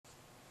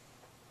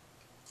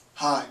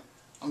Hi,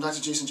 I'm Dr.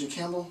 Jason J.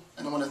 Campbell,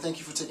 and I want to thank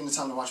you for taking the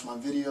time to watch my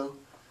video.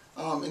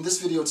 In this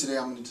video today,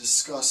 I'm going to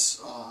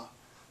discuss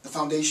the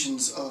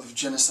foundations of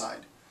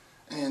genocide.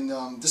 And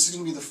this is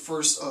going to be the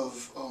first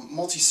of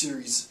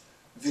multi-series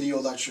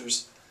video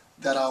lectures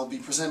that I'll be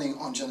presenting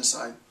on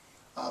genocide.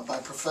 By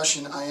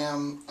profession, I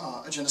am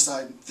a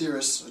genocide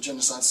theorist, a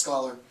genocide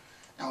scholar,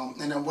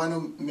 and I want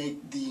to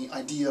make the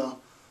idea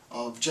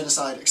of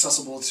genocide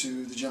accessible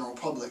to the general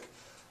public.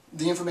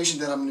 The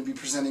information that I'm going to be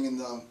presenting in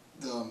the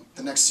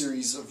next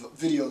series of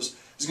videos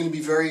is going to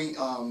be very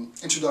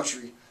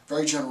introductory,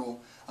 very general.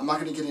 I'm not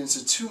going to get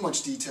into too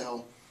much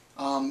detail,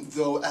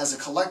 though as a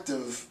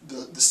collective,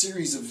 the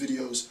series of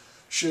videos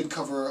should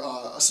cover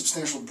a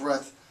substantial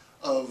breadth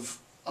of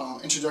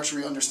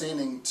introductory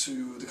understanding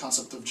to the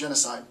concept of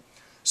genocide.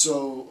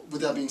 So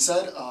with that being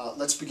said,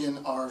 let's begin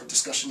our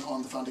discussion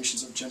on the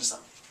foundations of genocide.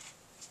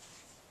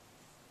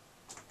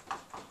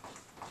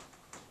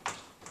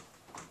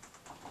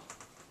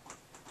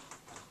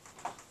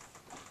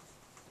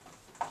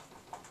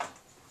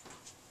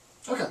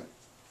 Okay,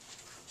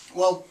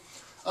 well,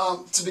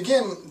 to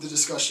begin the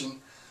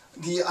discussion,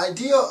 the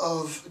idea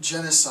of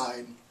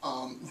genocide,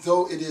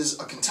 though it is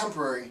a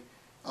contemporary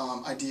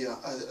idea,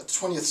 a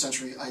 20th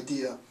century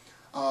idea,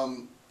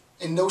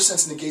 in no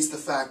sense negates the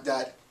fact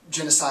that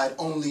genocide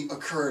only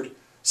occurred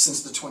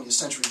since the 20th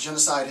century.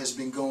 Genocide has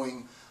been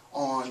going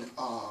on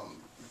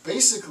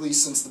basically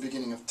since the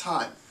beginning of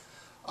time.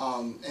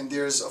 And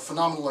there's a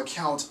phenomenal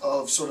account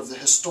of sort of the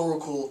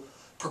historical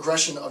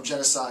progression of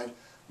genocide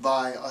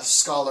by a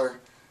scholar,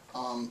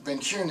 Ben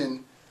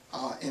Kiernan,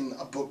 in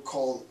a book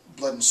called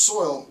Blood and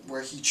Soil,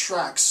 where he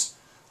tracks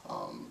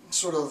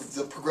sort of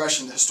the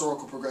progression, the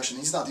historical progression.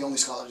 He's not the only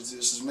scholar to do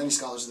this. There's many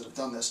scholars that have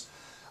done this.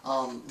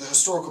 The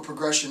historical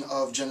progression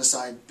of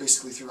genocide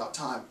basically throughout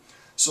time.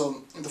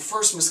 So the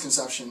first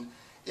misconception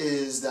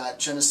is that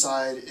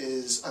genocide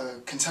is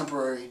a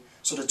contemporary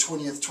sort of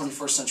 20th,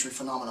 21st century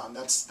phenomenon.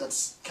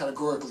 That's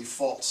categorically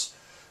false.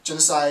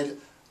 Genocide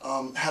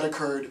had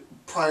occurred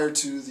prior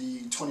to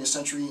the 20th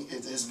century.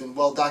 It has been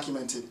well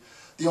documented.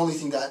 The only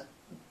thing that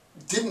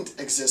didn't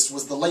exist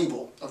was the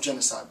label of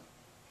genocide.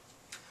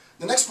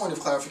 The next point of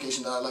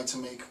clarification that I'd like to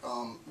make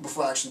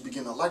before I actually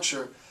begin the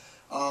lecture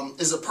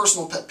is a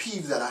personal pet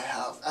peeve that I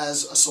have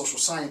as a social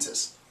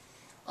scientist.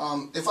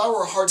 If I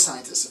were a hard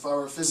scientist, if I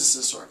were a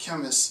physicist or a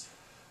chemist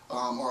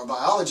or a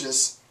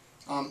biologist,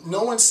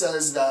 no one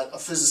says that a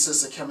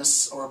physicist, a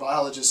chemist, or a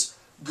biologist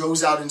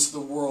goes out into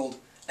the world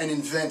and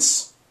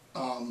invents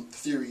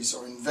theories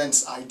or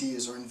invents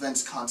ideas or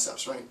invents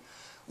concepts, right?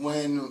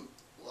 When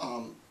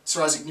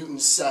Sir Isaac Newton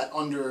sat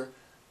under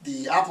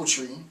the apple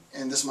tree,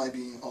 and this might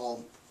be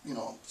all,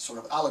 sort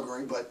of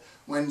allegory, but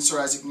when Sir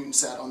Isaac Newton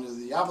sat under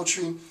the apple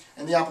tree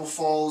and the apple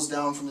falls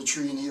down from the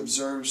tree and he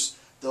observes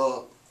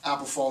the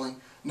apple falling,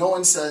 no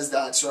one says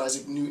that Sir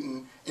Isaac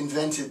Newton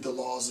invented the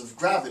laws of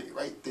gravity,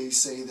 right? They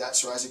say that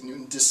Sir Isaac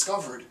Newton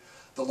discovered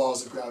the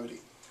laws of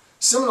gravity.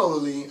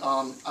 Similarly,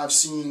 I've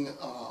seen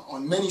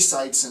on many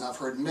sites, and I've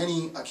heard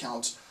many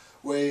accounts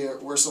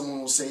where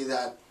someone will say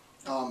that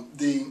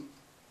the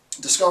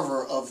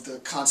discoverer of the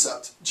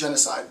concept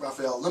genocide,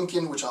 Raphael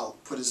Lemkin, which I'll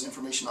put his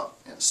information up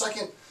in a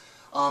second,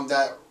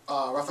 that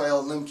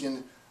Raphael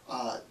Lemkin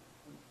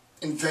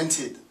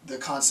invented the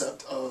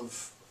concept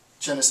of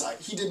genocide.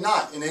 He did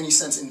not, in any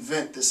sense,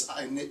 invent this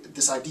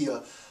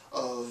idea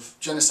of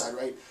genocide,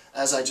 right?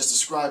 As I just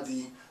described,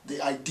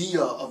 the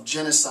idea of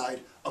genocide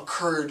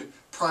occurred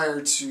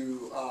prior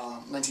to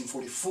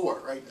 1944,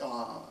 right?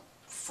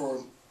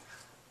 For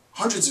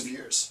hundreds of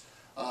years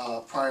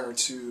prior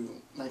to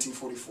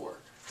 1944.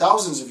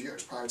 Thousands of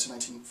years prior to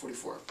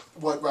 1944.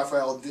 What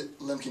Raphael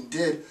Lemkin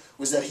did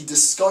was that he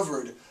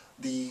discovered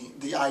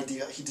the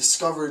idea, he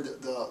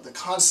discovered the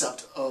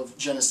concept of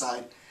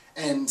genocide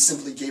and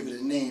simply gave it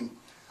a name.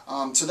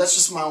 So that's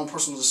just my own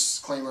personal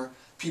disclaimer.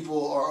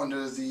 People are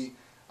under the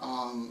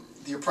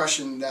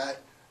oppression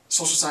that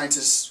social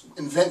scientists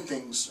invent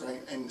things,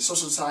 right? And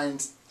social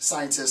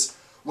scientists,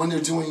 when they're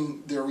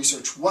doing their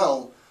research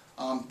well,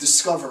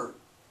 discover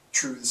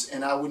truths.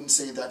 And I wouldn't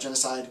say that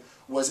genocide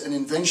was an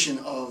invention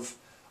of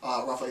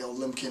Raphael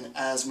Lemkin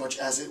as much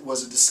as it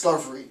was a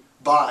discovery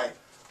by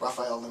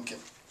Raphael Lemkin.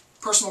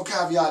 Personal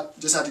caveat,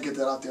 just had to get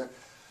that out there.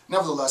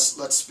 Nevertheless,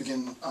 let's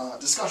begin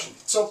discussion.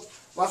 So,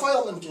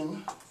 Raphael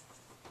Lemkin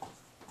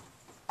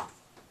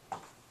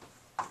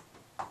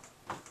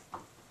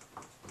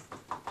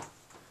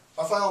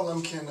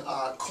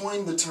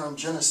coined the term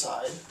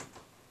genocide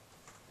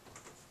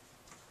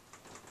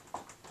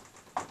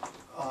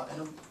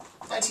in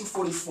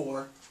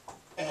 1944,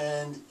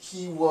 and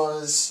he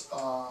was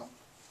a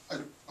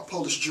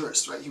Polish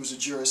jurist, right? He was a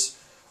jurist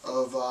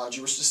of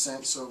Jewish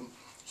descent, so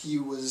he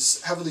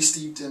was heavily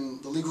steeped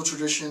in the legal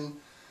tradition,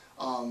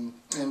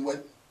 and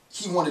what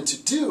he wanted to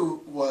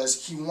do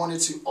was he wanted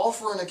to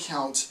offer an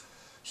account,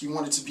 he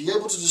wanted to be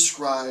able to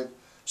describe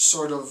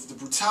sort of the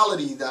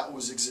brutality that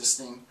was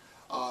existing,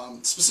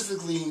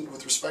 specifically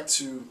with respect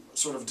to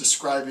sort of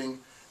describing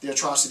the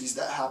atrocities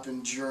that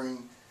happened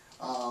during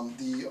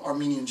the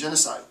Armenian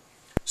genocide.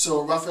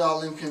 So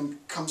Raphael Lemkin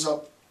comes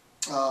up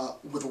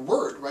with a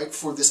word, right,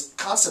 for this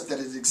concept that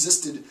had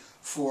existed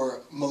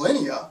for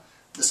millennia,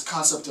 this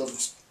concept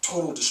of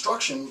total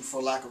destruction,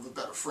 for lack of a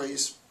better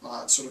phrase,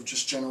 sort of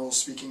just general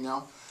speaking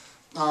now.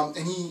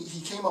 And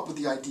he came up with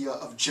the idea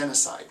of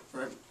genocide,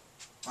 right?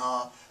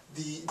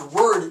 The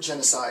word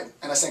genocide,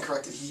 and I stand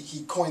corrected,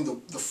 he coined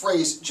the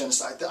phrase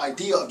genocide. The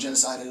idea of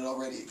genocide had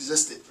already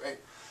existed, right?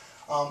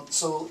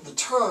 So the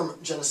term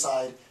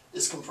genocide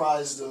is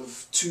comprised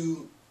of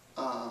two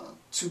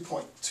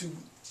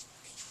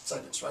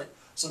segments, right?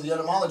 So the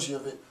etymology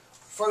of it,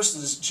 first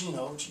is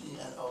geno,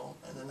 G-E-N-O,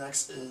 and the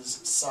next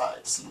is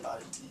side,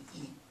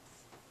 C-I-D-E.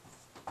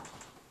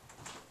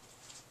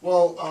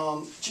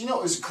 Well,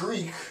 geno is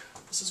Greek,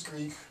 this is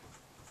Greek,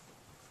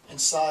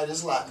 and side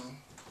is Latin,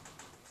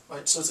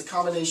 right? So it's a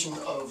combination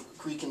of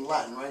Greek and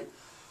Latin, right?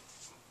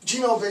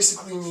 Geno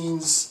basically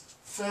means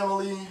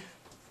family,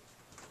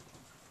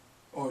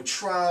 or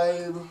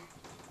tribe,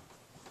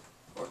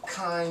 or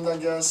kind, I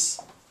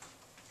guess.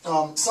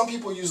 Some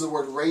people use the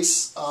word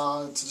race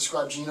to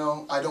describe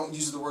geno. I don't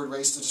use the word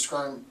race to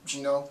describe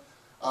geno.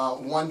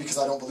 One, because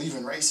I don't believe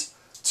in race.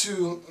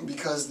 Two,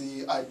 because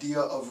the idea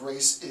of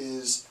race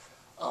is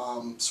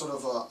sort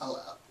of a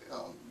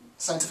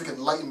scientific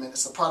enlightenment.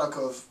 It's the product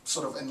of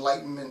sort of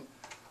enlightenment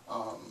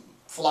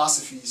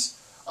philosophies,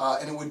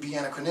 and it would be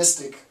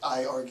anachronistic,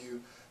 I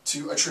argue,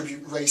 to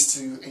attribute race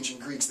to ancient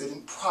Greeks. They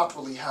didn't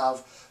properly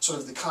have sort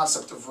of the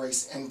concept of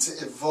race, and to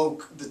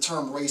evoke the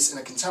term race in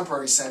a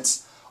contemporary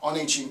sense on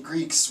ancient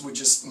Greeks would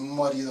just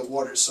muddy the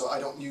waters. So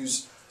I don't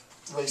use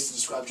race to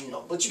describe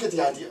geno, but you get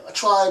the idea. A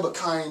tribe, a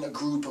kind, a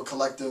group, a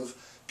collective.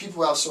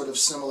 People have sort of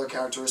similar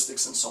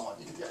characteristics and so on.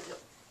 You get the idea.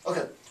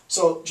 Okay,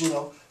 so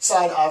geno.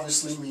 Side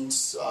obviously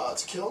means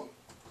to kill.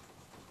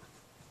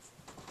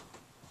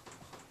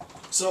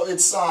 So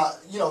it's,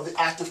 you know, the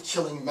act of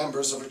killing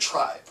members of a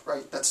tribe,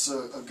 right? That's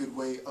a good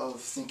way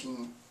of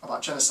thinking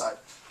about genocide.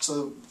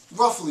 So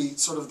roughly,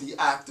 sort of the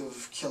act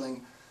of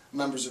killing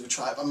members of a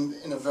tribe. I'm,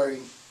 in a very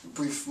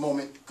brief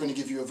moment, going to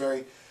give you a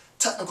very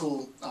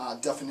technical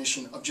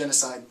definition of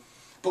genocide.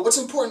 But what's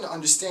important to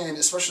understand,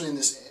 especially in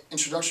this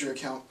introductory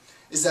account,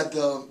 is that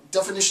the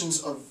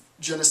definitions of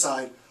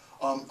genocide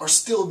are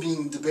still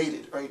being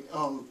debated, right?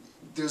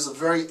 There's a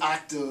very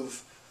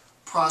active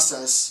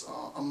process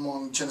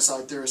among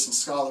genocide theorists and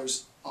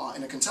scholars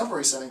in a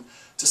contemporary setting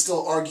to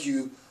still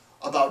argue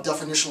about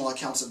definitional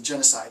accounts of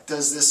genocide.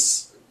 Does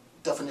this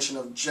definition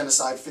of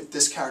genocide fit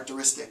this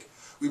characteristic?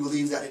 We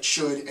believe that it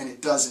should and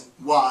it doesn't.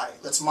 Why?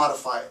 Let's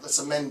modify it. Let's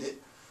amend it.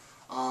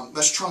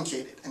 Let's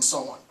truncate it, and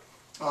so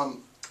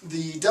on.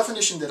 The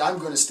definition that I'm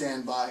going to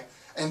stand by,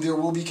 and there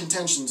will be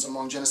contentions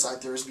among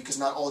genocide theorists because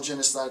not all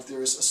genocide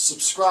theorists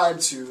subscribe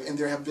to, and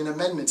there have been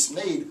amendments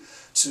made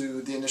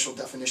to the initial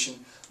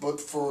definition, but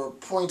for a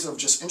point of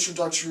just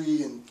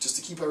introductory and just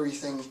to keep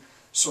everything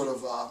sort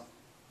of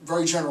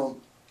very general,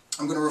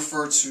 I'm going to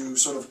refer to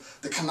sort of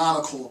the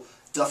canonical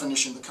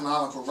definition, the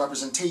canonical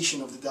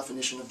representation of the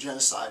definition of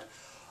genocide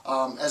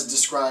as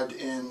described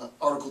in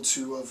Article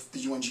 2 of the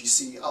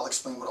UNGC. I'll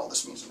explain what all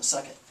this means in a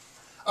second.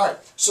 Alright,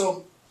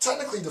 so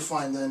technically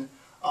defined then,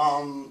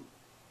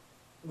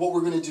 what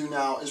we're going to do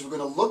now is we're going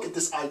to look at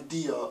this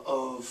idea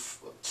of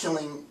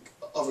killing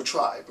of a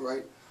tribe,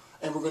 right?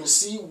 And we're going to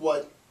see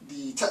what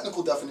the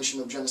technical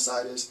definition of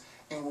genocide is,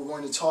 and we're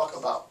going to talk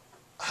about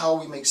how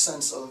we make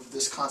sense of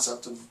this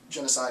concept of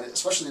genocide,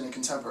 especially in a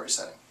contemporary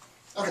setting.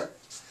 Okay,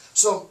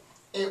 so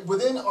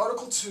within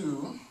Article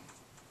 2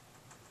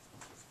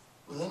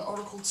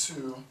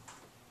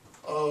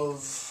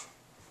 of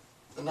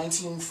the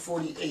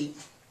 1948,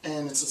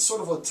 and it's a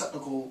sort of a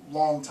technical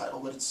long title,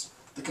 but it's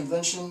the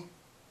Convention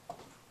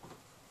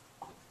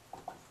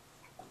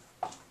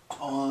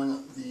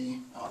on the,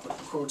 I'll put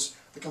in quotes,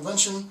 the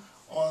Convention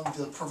on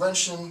the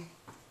Prevention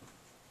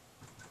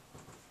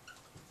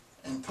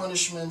and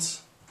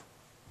Punishment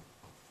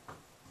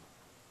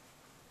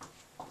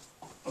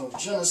of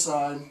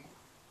Genocide,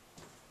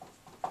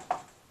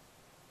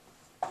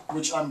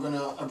 which I'm going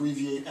to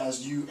abbreviate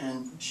as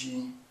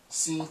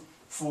UNGC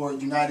for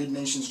United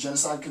Nations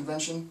Genocide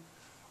Convention.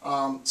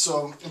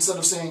 So instead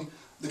of saying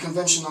the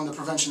Convention on the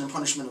Prevention and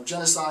Punishment of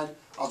Genocide,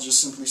 I'll just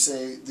simply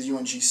say the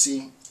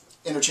UNGC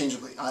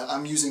interchangeably.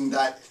 I'm using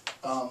that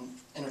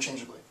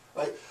interchangeably,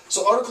 right?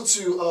 So Article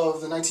 2 of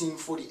the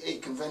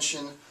 1948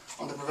 Convention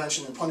on the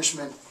Prevention and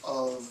Punishment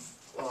of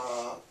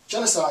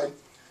Genocide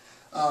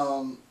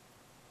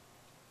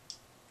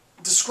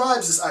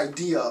describes this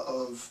idea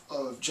of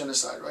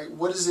genocide, right?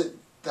 What is it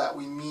that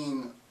we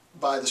mean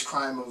by this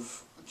crime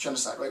of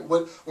genocide, right?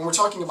 When we're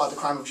talking about the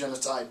crime of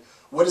genocide,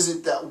 what is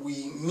it that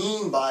we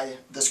mean by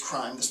this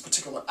crime, this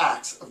particular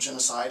act of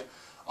genocide?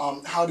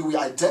 How do we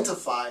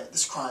identify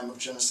this crime of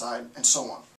genocide, and so on,